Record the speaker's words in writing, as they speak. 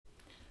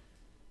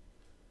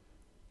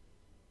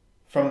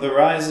From the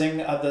rising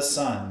of the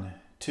sun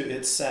to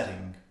its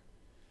setting,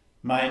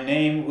 my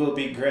name will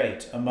be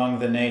great among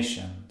the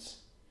nations,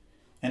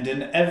 and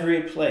in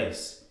every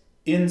place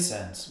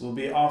incense will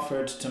be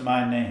offered to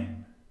my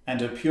name,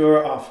 and a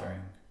pure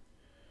offering.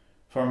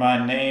 For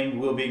my name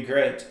will be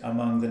great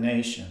among the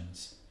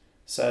nations,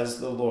 says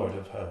the Lord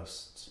of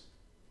hosts.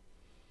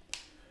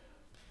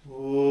 O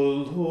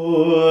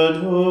Lord,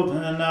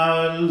 open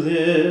our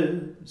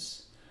lips,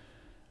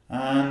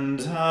 and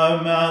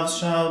our mouth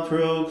shall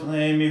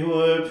proclaim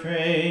your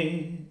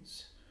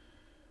praise.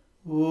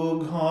 O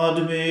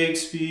God, make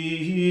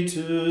speed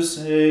to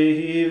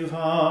save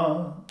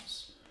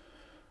us.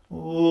 O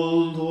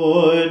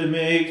Lord,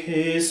 make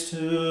haste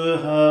to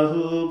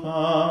help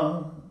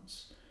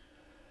us.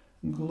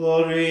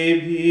 Glory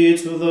be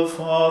to the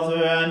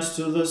Father, and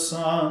to the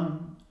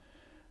Son,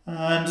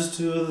 and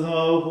to the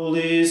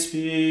Holy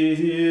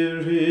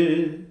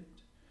Spirit,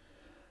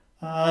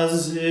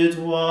 as it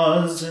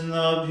was in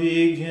the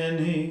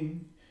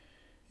beginning,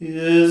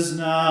 is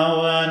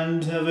now,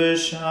 and ever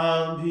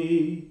shall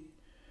be,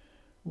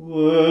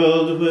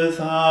 world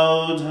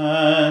without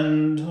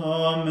end.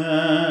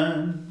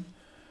 Amen.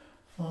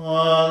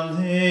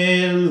 Alleluia.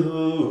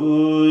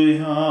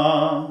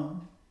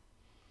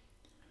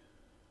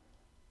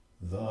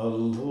 The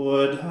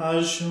Lord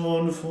has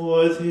shown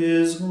forth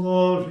his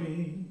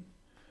glory.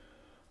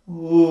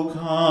 O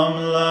come,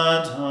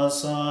 let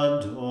us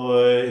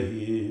adore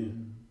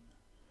him.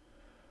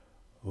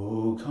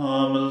 O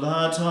come,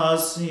 let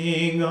us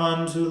sing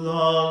unto the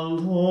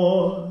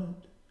Lord.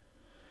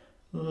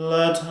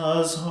 Let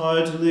us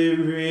heartily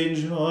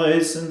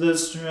rejoice in the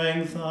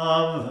strength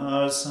of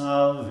our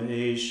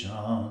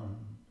salvation.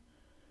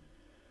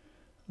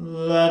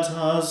 Let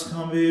us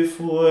come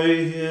before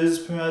his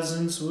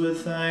presence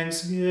with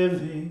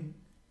thanksgiving,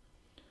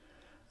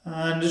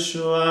 and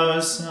show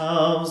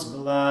ourselves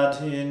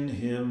glad in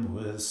him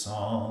with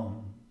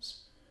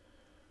psalms.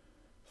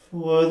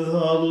 For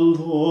the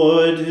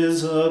Lord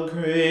is a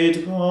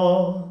great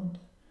God,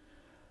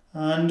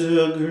 and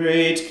a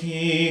great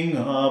King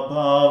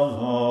above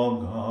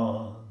all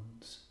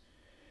gods.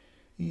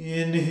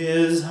 In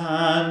his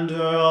hand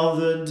are all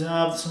the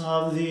depths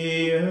of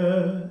the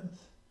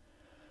earth,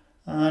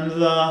 and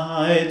the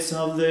heights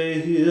of the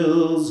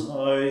hills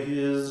are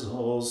his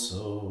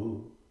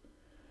also.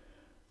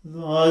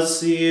 The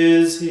sea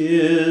is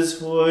his,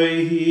 for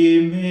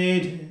he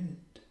made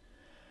it,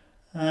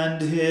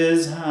 and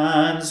his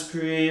hands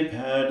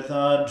prepared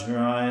the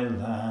dry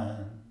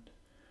land.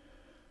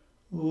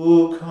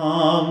 O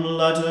come,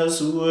 let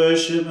us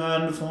worship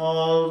and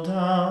fall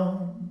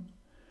down,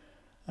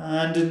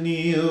 and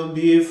kneel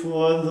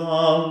before the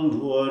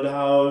Lord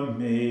our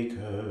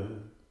Maker.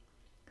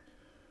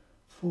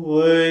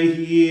 For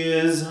he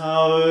is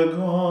our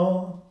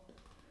God,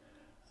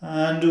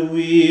 and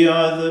we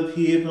are the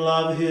people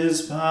of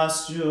his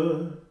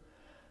pasture,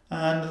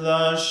 and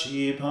the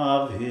sheep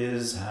of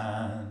his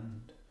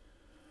hand.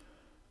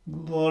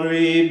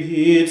 Glory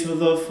be to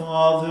the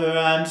Father,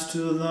 and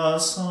to the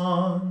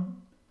Son,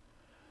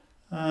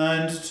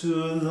 and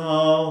to the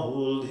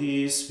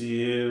Holy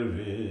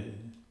Spirit,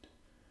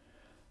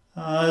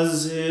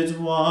 as it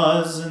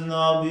was in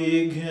the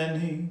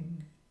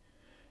beginning,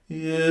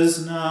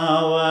 is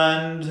now,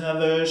 and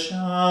ever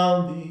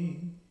shall be,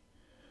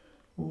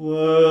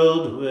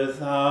 world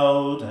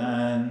without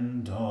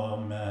end.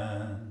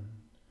 Amen.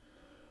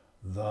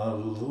 The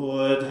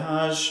Lord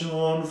has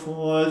shown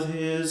forth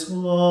his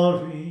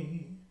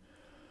glory.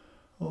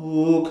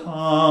 O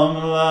come,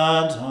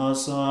 let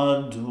us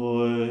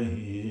adore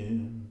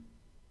him.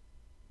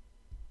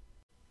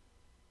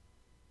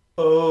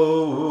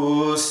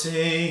 O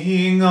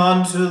sing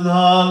unto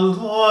the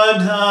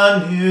Lord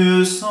a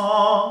new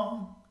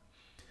song.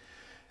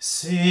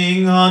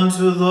 Sing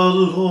unto the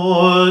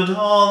Lord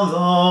all the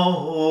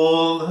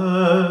whole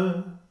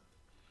earth.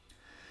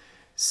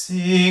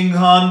 Sing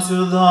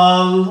unto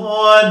the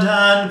Lord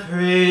and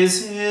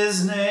praise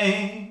his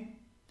name.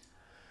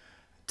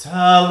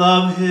 Tell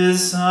of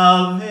his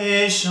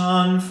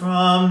salvation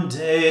from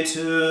day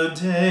to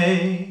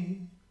day.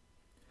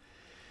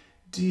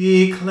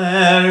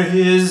 Declare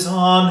his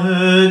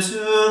honor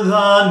to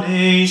the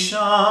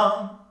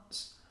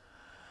nations,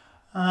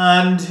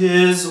 and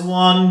his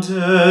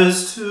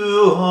wonders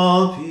to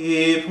all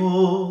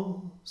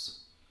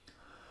peoples.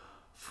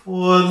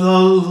 For the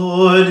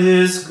Lord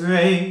is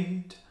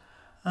great,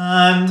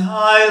 and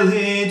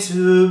highly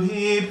to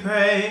be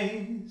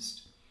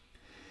praised.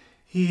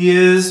 He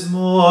is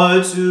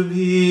more to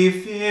be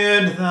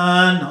feared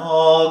than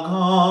all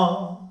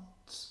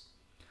gods.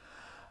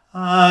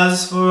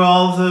 As for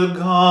all the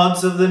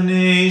gods of the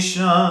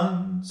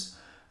nations,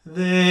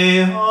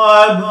 they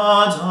are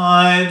but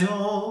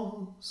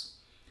idols.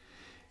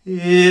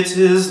 It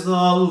is the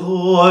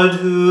Lord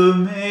who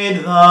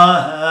made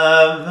the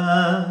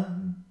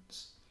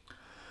heavens.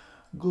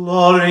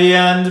 Glory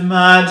and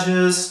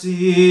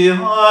majesty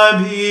are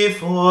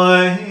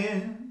before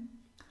him.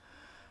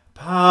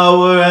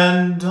 Power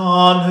and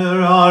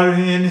honor are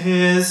in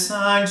his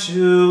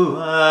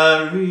sanctuary.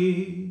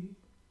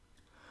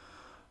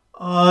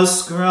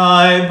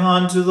 Ascribe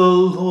unto the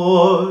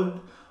Lord,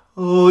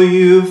 O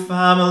you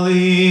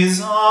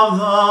families of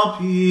the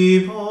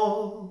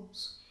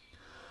peoples.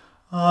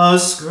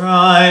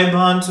 Ascribe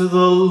unto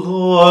the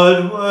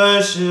Lord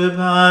worship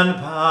and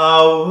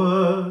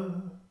power.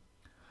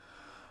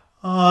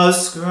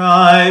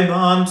 Ascribe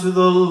unto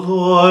the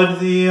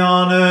Lord the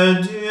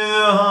honor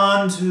due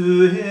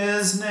unto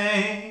his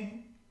name.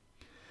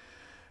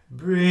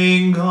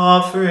 Bring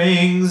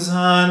offerings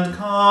and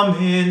come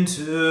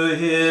into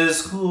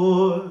his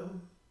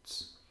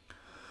courts.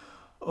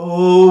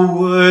 O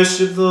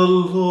worship the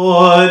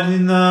Lord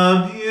in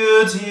the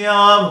beauty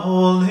of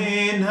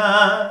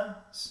holiness.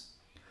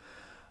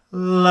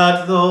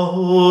 Let the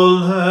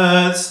whole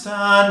earth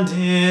stand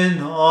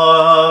in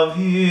awe of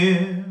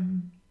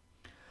him.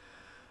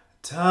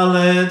 Tell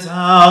it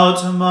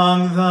out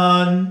among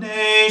the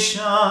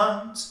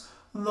nations,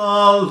 the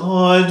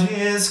Lord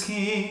is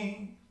King.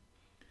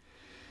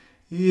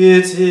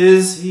 It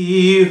is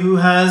he who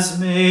has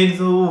made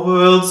the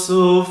world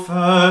so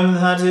firm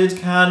that it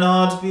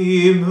cannot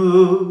be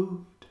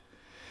moved.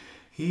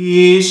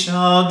 He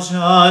shall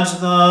judge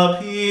the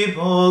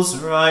peoples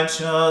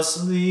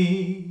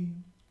righteously.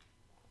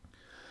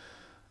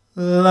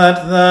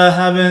 Let the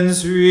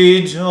heavens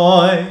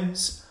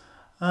rejoice,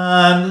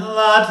 and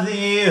let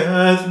the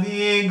earth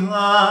be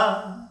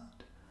glad.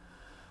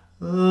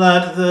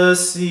 Let the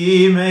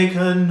sea make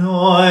a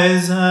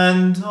noise,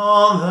 and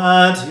all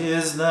that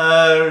is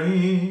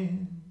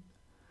therein.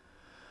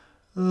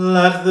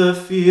 Let the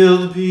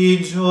field be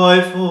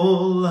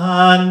joyful,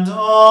 and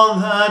all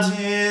that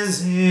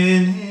is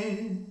in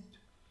it.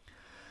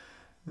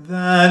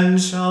 Then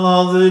shall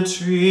all the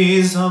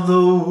trees of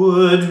the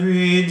wood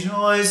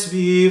rejoice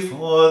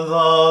before the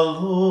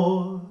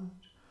Lord.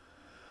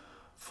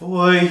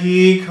 For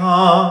he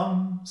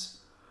comes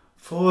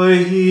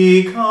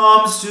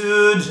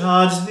to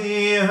judge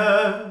the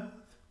earth,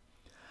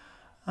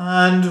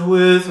 and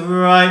with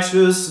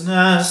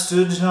righteousness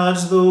to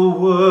judge the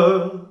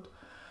world,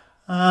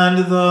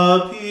 and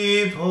the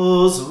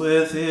peoples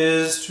with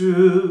his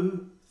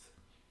truth.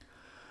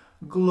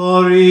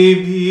 Glory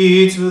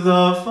be to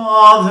the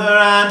Father,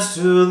 and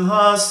to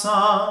the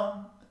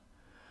Son,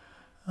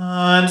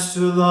 and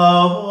to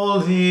the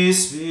Holy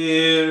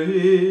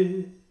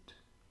Spirit,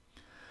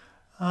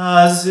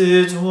 as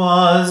it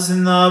was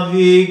in the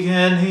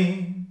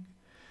beginning,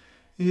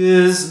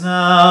 is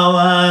now,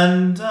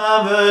 and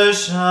ever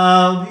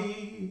shall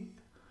be,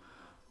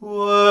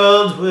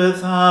 world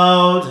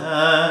without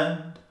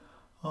end.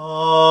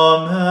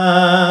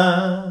 Amen.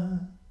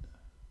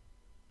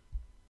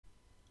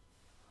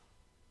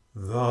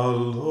 The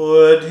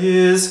Lord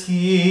is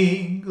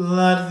King,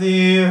 let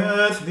the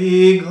earth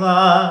be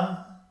glad.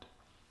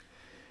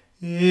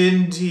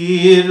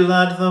 Indeed,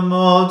 let the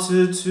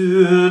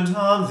multitude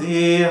of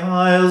the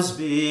isles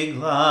be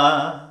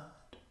glad.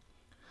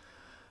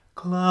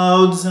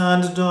 Clouds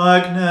and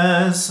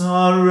darkness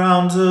are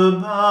round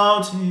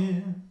about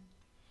him.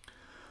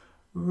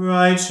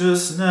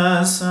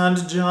 Righteousness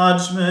and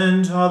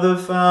judgment are the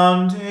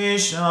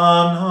foundation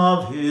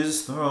of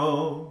his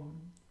throne.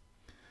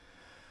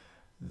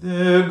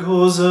 There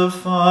goes a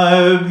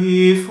fire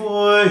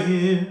before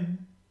him,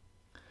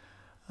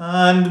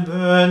 and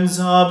burns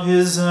up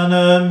his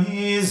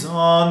enemies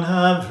on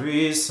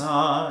every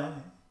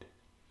side.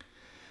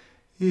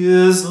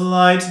 His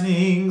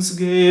lightnings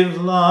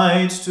gave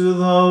light to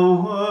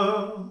the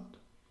world.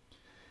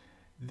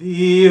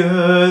 The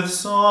earth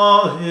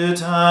saw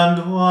it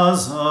and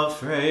was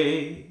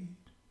afraid.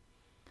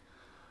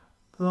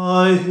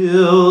 The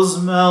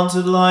hills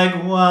melted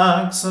like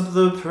wax at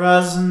the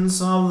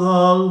presence of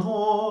the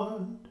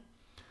Lord.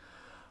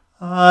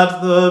 At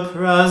the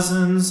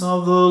presence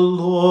of the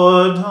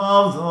Lord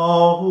of the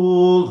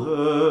whole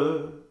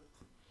earth.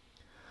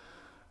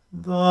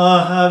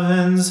 The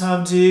heavens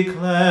have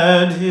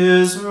declared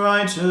his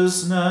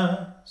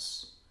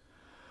righteousness,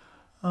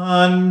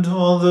 and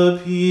all the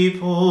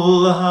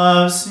people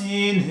have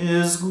seen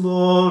his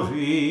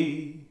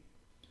glory.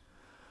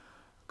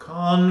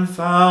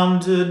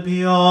 Confounded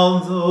be all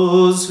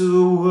those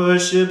who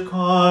worship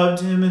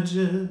carved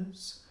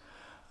images,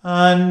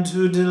 and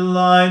to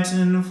delight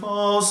in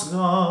false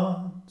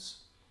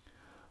gods.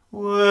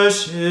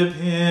 Worship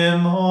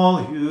him,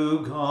 all you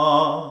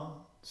gods.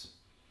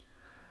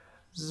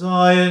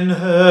 Zion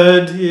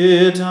heard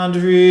it and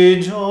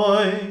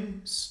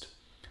rejoiced,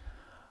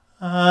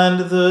 and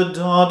the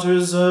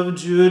daughters of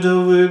Judah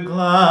were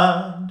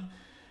glad,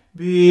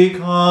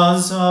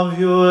 because of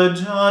your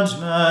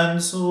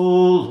judgments, O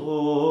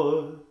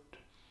Lord.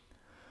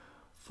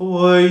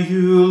 For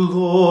you,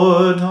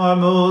 Lord, are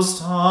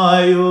most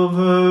high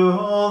over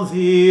all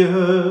the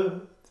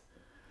earth.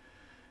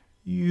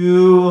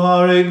 You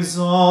are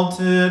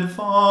exalted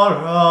far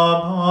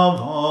above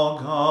all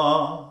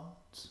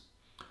gods.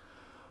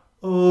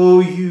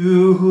 O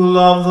you who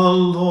love the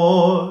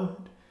Lord,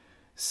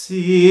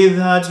 see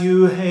that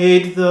you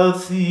hate the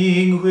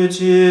thing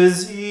which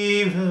is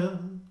evil.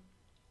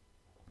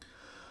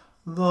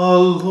 The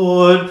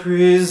Lord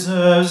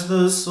preserves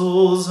the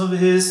souls of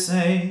his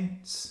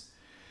saints.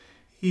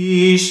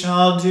 He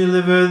shall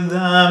deliver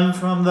them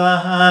from the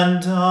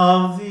hand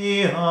of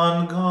the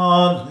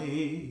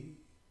ungodly.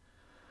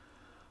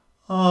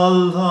 A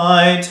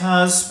light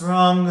has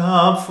sprung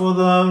up for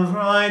the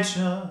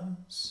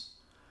righteous,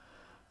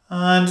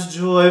 and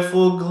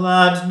joyful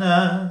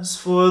gladness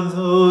for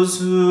those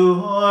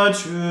who are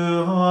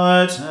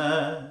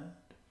true-hearted.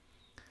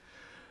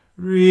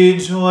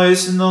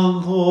 Rejoice in the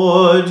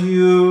Lord,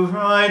 you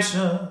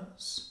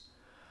righteous,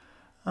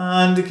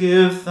 and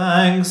give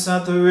thanks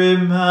at the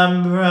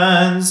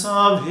remembrance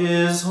of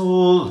his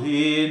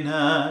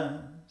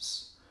holiness.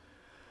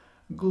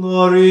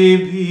 Glory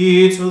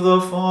be to the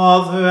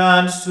Father,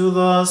 and to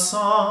the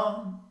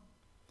Son,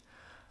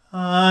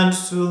 and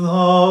to the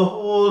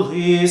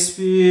Holy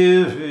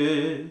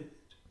Spirit,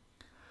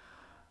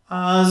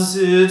 as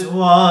it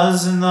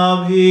was in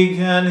the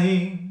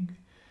beginning,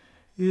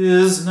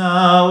 is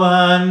now,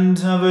 and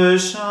ever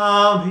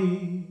shall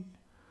be,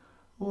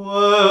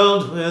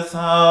 world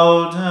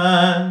without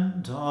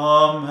end.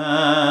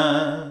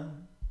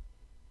 Amen.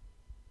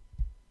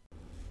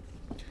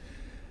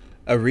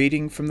 A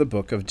reading from the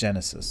book of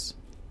Genesis.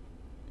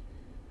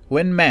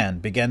 When man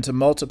began to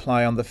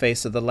multiply on the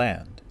face of the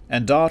land,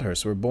 and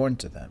daughters were born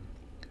to them,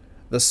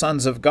 the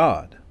sons of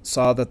God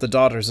saw that the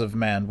daughters of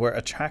man were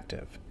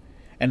attractive,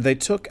 and they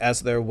took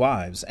as their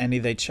wives any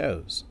they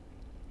chose.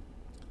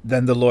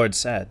 Then the Lord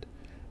said,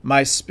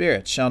 My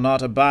spirit shall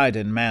not abide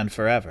in man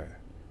forever,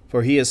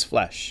 for he is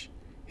flesh.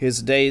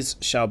 His days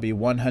shall be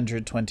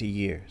 120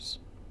 years.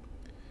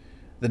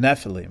 The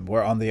Nephilim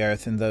were on the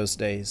earth in those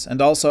days,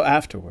 and also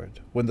afterward,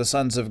 when the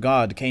sons of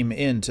God came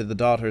in to the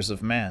daughters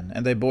of man,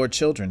 and they bore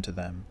children to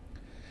them.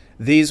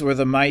 These were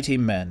the mighty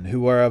men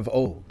who were of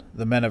old,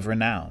 the men of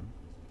renown.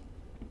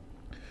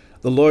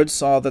 The Lord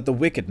saw that the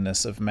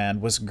wickedness of man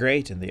was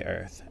great in the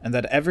earth, and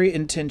that every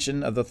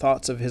intention of the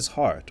thoughts of his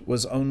heart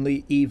was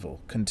only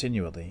evil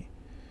continually.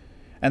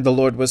 And the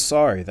Lord was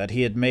sorry that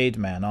he had made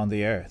man on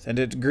the earth, and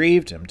it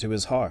grieved him to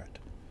his heart.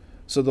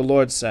 So the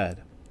Lord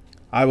said,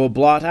 I will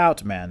blot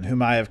out man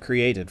whom I have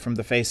created from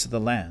the face of the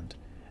land,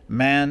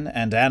 man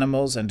and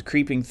animals and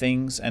creeping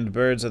things and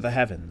birds of the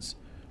heavens,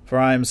 for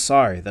I am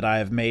sorry that I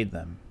have made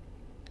them.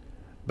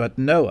 But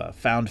Noah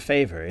found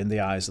favor in the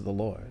eyes of the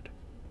Lord.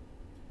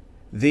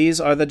 These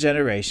are the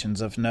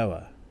generations of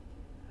Noah.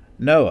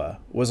 Noah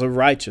was a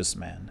righteous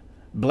man,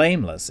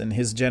 blameless in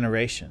his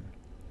generation.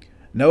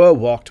 Noah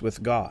walked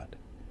with God,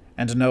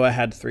 and Noah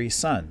had 3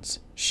 sons,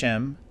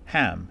 Shem,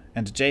 Ham,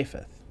 and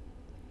Japheth.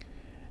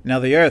 Now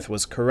the earth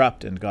was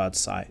corrupt in God's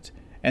sight,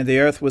 and the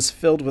earth was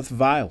filled with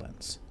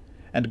violence.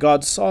 And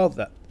God saw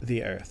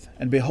the earth,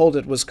 and behold,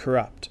 it was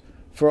corrupt,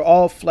 for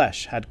all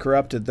flesh had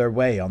corrupted their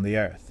way on the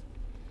earth.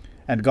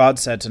 And God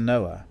said to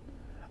Noah,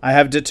 I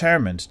have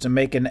determined to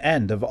make an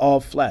end of all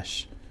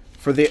flesh,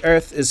 for the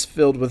earth is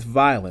filled with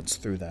violence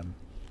through them.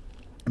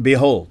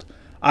 Behold,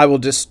 I will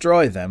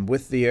destroy them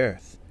with the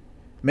earth.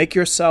 Make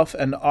yourself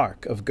an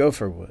ark of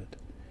gopher wood.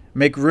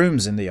 Make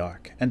rooms in the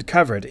ark, and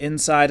cover it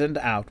inside and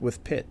out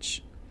with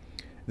pitch.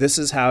 This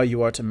is how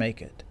you are to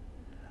make it.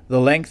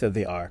 The length of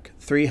the ark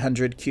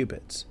 300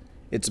 cubits,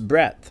 its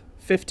breadth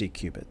 50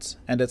 cubits,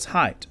 and its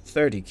height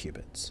 30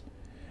 cubits.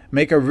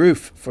 Make a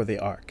roof for the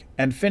ark,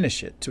 and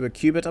finish it to a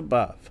cubit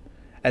above,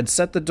 and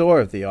set the door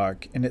of the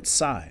ark in its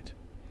side.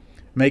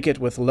 Make it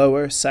with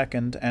lower,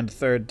 second, and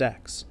third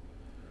decks.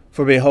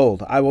 For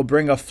behold, I will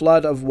bring a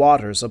flood of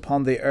waters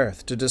upon the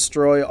earth to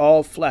destroy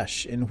all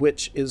flesh in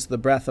which is the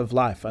breath of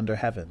life under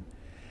heaven.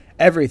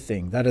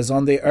 Everything that is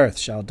on the earth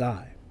shall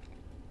die.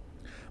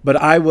 But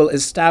I will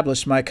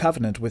establish my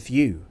covenant with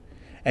you,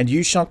 and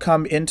you shall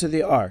come into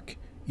the ark,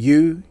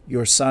 you,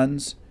 your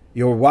sons,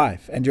 your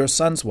wife, and your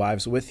sons'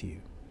 wives with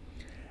you.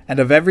 And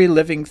of every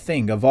living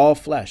thing of all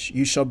flesh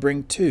you shall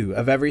bring 2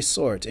 of every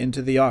sort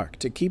into the ark,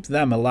 to keep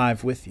them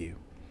alive with you.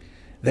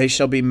 They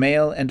shall be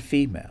male and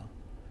female.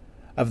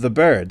 Of the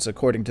birds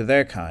according to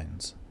their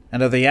kinds,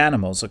 and of the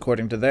animals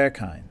according to their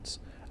kinds,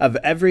 of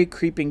every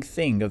creeping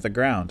thing of the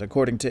ground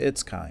according to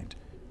its kind,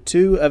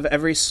 2 of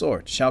every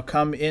sort shall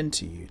come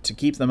into you to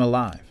keep them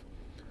alive.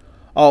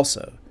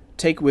 Also,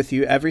 take with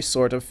you every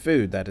sort of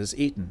food that is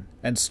eaten,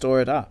 and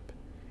store it up.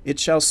 It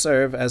shall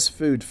serve as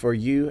food for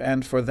you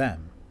and for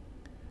them.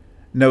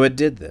 Noah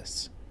did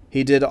this.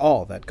 He did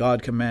all that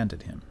God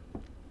commanded him.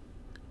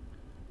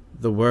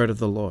 The word of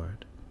the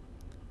Lord.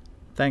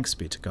 Thanks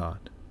be to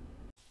God.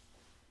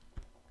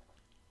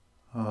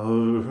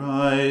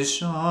 Arise,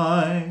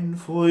 shine,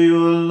 for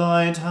your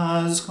light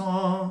has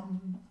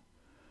come,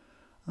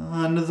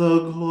 and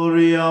the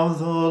glory of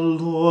the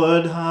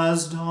Lord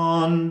has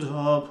dawned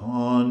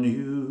upon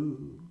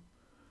you.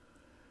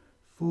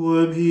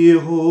 For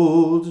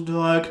behold,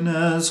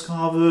 darkness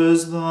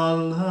covers the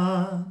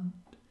land,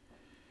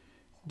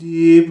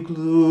 deep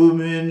gloom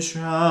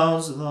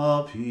enshrouds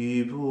the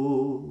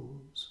peoples.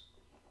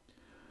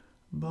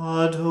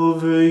 But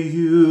over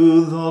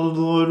you the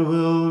Lord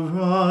will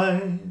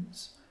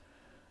rise,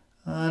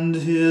 and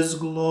his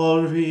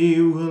glory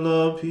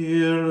will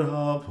appear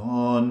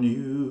upon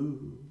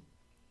you.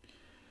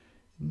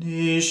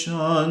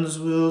 Nations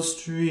will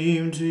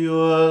stream to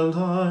your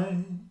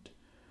light,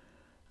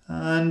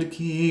 and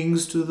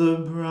kings to the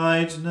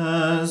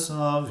brightness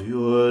of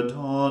your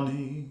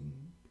dawning.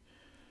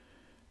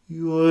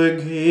 Your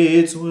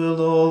gates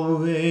will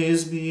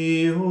always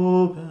be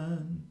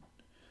open.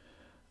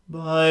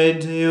 By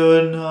day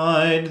or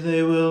night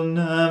they will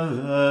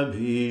never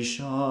be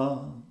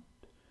shut.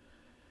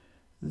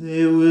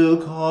 They will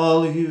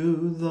call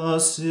you the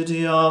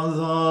city of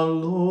the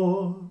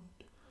Lord,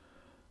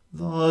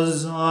 the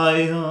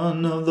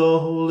Zion of the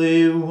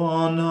Holy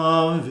One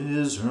of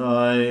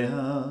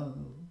Israel.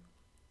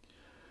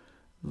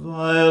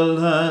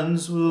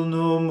 Violence will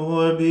no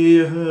more be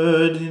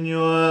heard in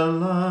your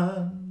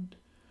land,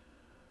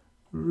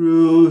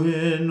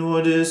 ruin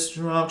or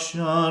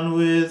destruction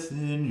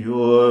within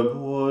your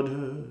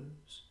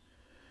borders.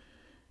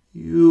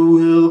 You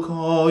will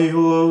call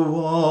your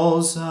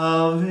walls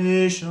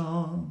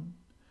salvation,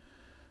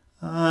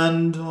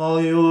 and all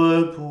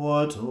your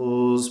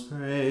portals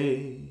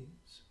praise.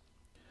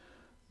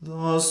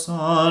 The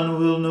sun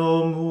will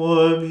no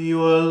more be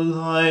your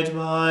light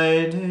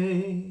by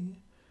day.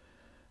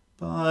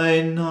 By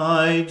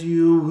night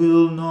you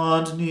will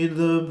not need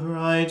the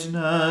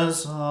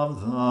brightness of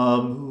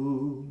the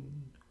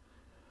moon.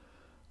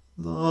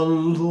 The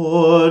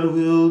Lord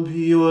will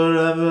be your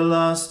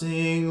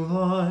everlasting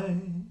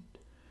light,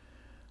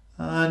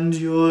 and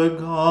your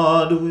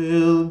God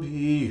will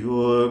be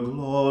your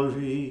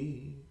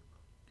glory.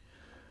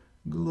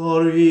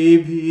 Glory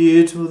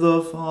be to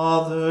the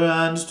Father,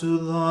 and to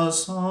the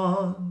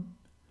Son,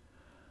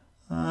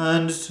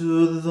 and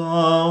to the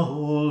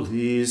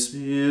Holy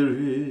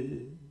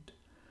Spirit,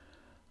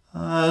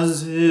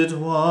 as it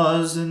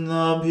was in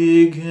the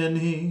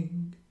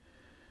beginning,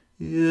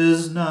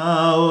 is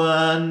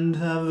now, and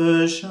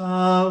ever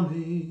shall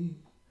be,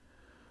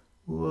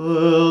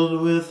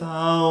 world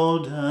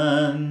without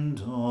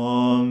end.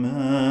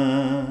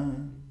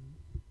 Amen.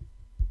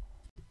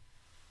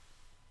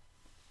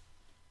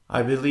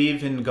 I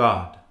believe in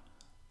God,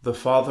 the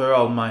Father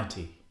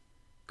Almighty,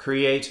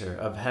 Creator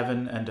of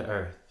heaven and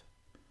earth.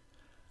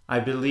 I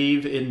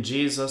believe in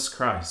Jesus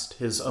Christ,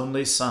 his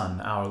only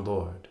Son, our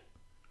Lord.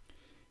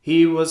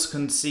 He was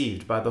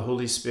conceived by the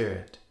Holy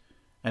Spirit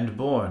and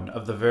born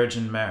of the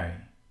Virgin Mary.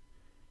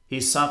 He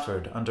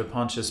suffered under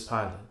Pontius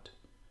Pilate,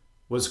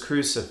 was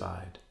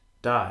crucified,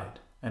 died,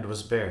 and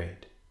was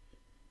buried.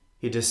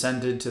 He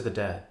descended to the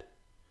dead.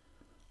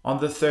 On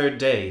the third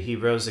day he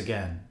rose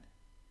again.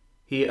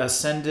 He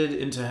ascended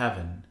into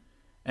heaven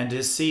and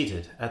is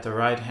seated at the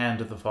right hand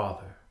of the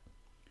Father.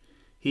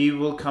 He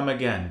will come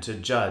again to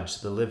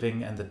judge the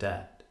living and the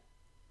dead.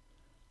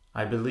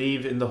 I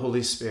believe in the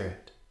Holy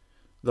Spirit,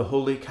 the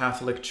Holy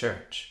Catholic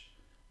Church,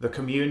 the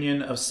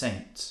communion of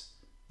saints,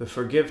 the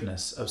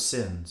forgiveness of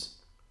sins,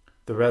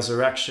 the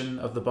resurrection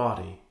of the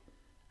body,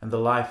 and the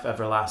life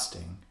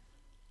everlasting.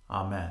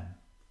 Amen.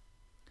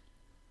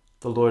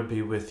 The Lord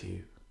be with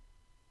you.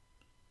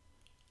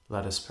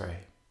 Let us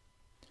pray.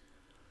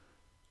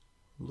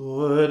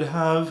 Lord,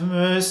 have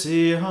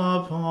mercy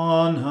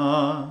upon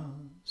us.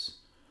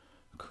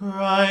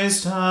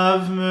 Christ,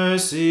 have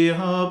mercy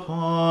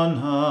upon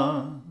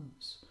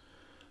us.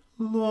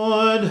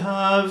 Lord,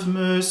 have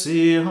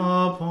mercy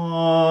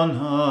upon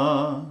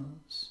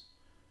us.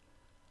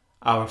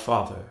 Our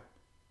Father,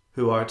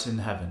 who art in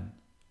heaven,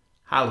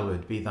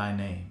 hallowed be thy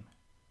name.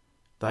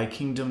 Thy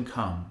kingdom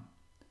come,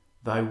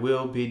 thy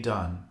will be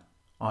done,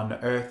 on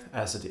earth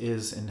as it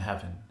is in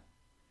heaven.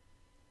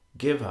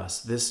 Give us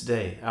this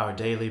day our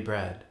daily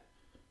bread,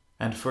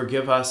 and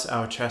forgive us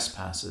our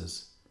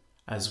trespasses,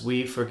 as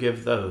we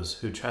forgive those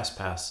who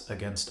trespass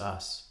against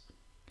us.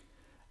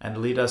 And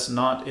lead us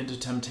not into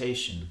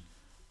temptation,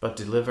 but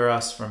deliver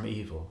us from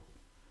evil.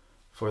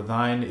 For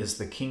thine is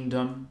the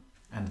kingdom,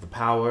 and the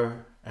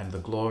power, and the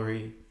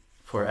glory,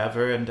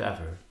 forever and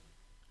ever.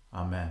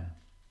 Amen.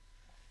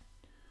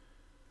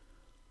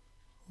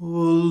 O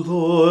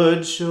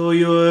Lord, show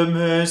your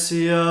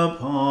mercy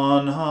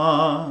upon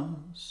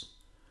us,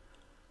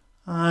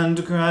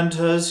 and grant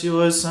us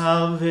your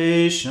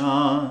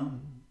salvation.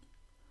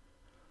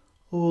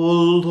 O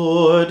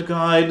Lord,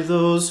 guide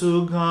those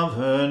who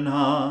govern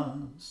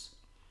us,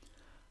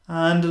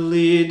 and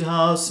lead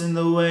us in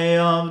the way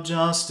of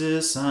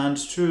justice and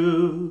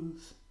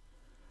truth.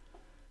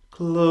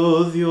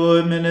 Clothe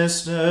your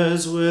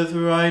ministers with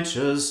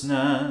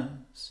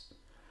righteousness,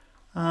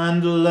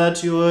 and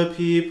let your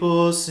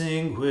people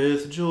sing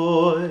with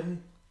joy.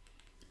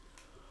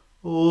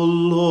 O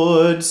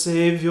Lord,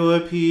 save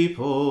your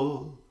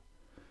people,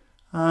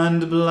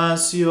 and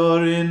bless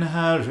your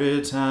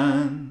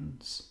inheritance.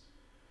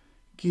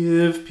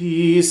 Give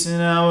peace in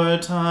our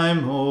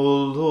time,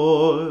 O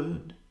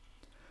Lord,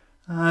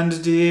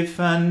 and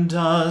defend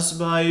us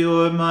by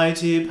your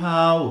mighty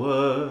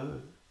power.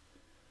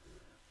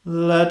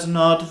 Let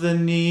not the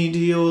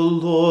needy, O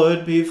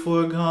Lord, be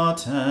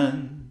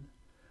forgotten,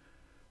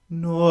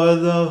 nor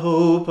the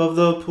hope of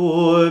the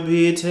poor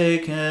be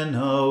taken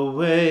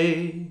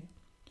away.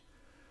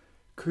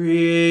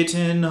 Create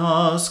in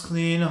us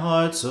clean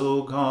hearts,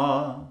 O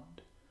God,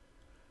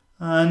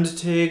 and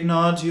take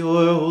not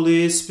your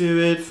Holy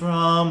Spirit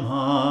from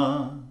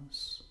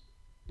us.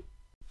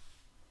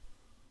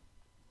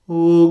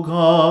 O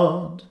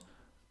God,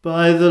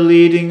 by the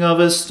leading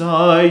of a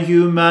star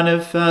you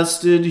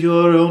manifested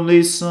your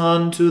only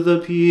Son to the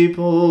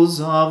peoples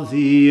of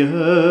the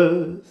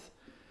earth.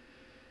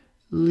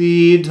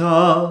 Lead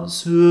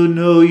us, who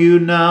know you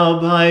now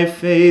by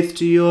faith,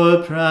 to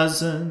your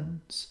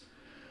presence,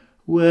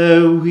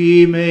 where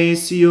we may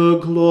see your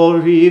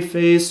glory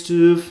face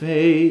to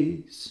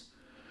face.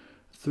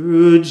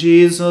 Through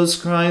Jesus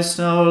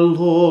Christ our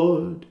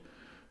Lord,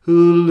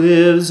 who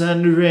lives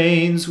and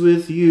reigns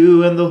with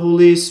you and the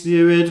Holy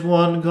Spirit,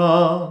 one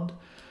God,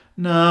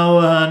 now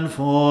and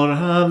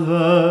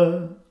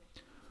forever.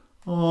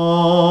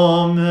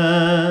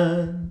 Amen.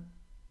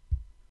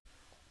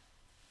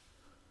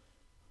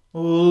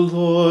 O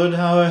Lord,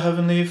 our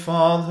heavenly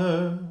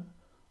Father,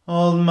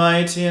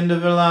 almighty and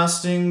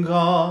everlasting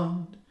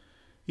God,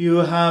 you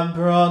have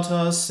brought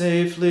us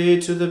safely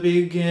to the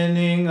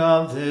beginning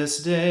of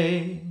this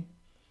day.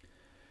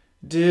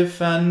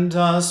 Defend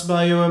us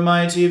by your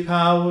mighty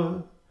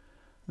power,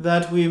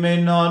 that we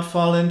may not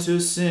fall into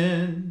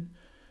sin,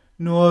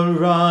 nor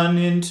run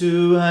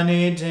into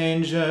any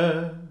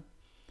danger,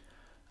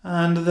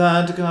 and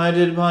that,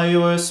 guided by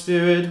your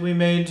Spirit, we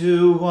may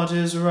do what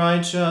is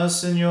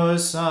righteous in your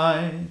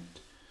sight.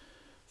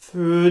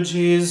 Through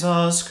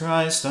Jesus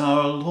Christ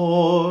our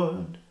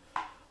Lord.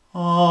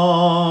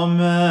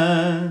 Amen.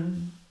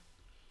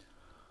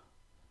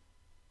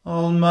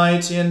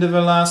 Almighty and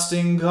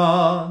everlasting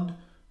God,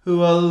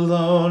 who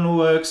alone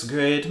works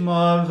great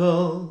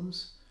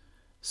marvels,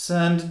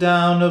 send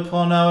down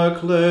upon our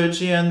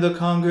clergy and the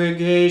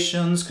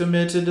congregations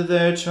committed to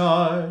their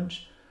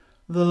charge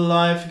the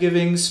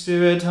life-giving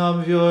Spirit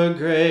of your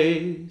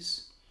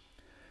grace.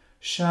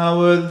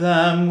 Shower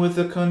them with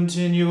the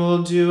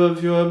continual dew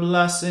of your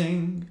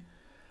blessing,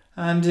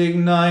 and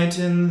ignite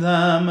in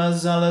them a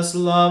zealous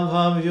love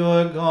of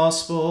your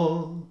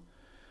gospel.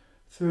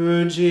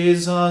 Through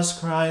Jesus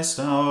Christ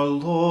our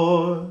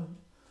Lord.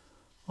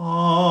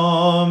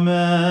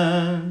 Amen.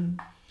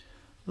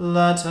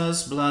 Let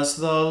us bless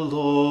the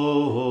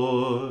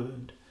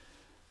Lord.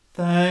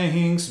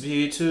 Thanks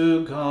be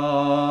to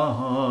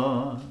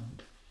God.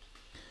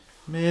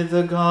 May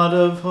the God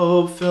of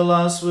hope fill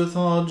us with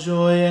all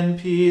joy and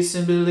peace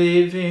in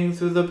believing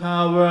through the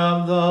power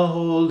of the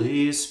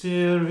Holy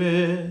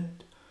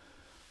Spirit.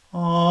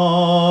 Amen.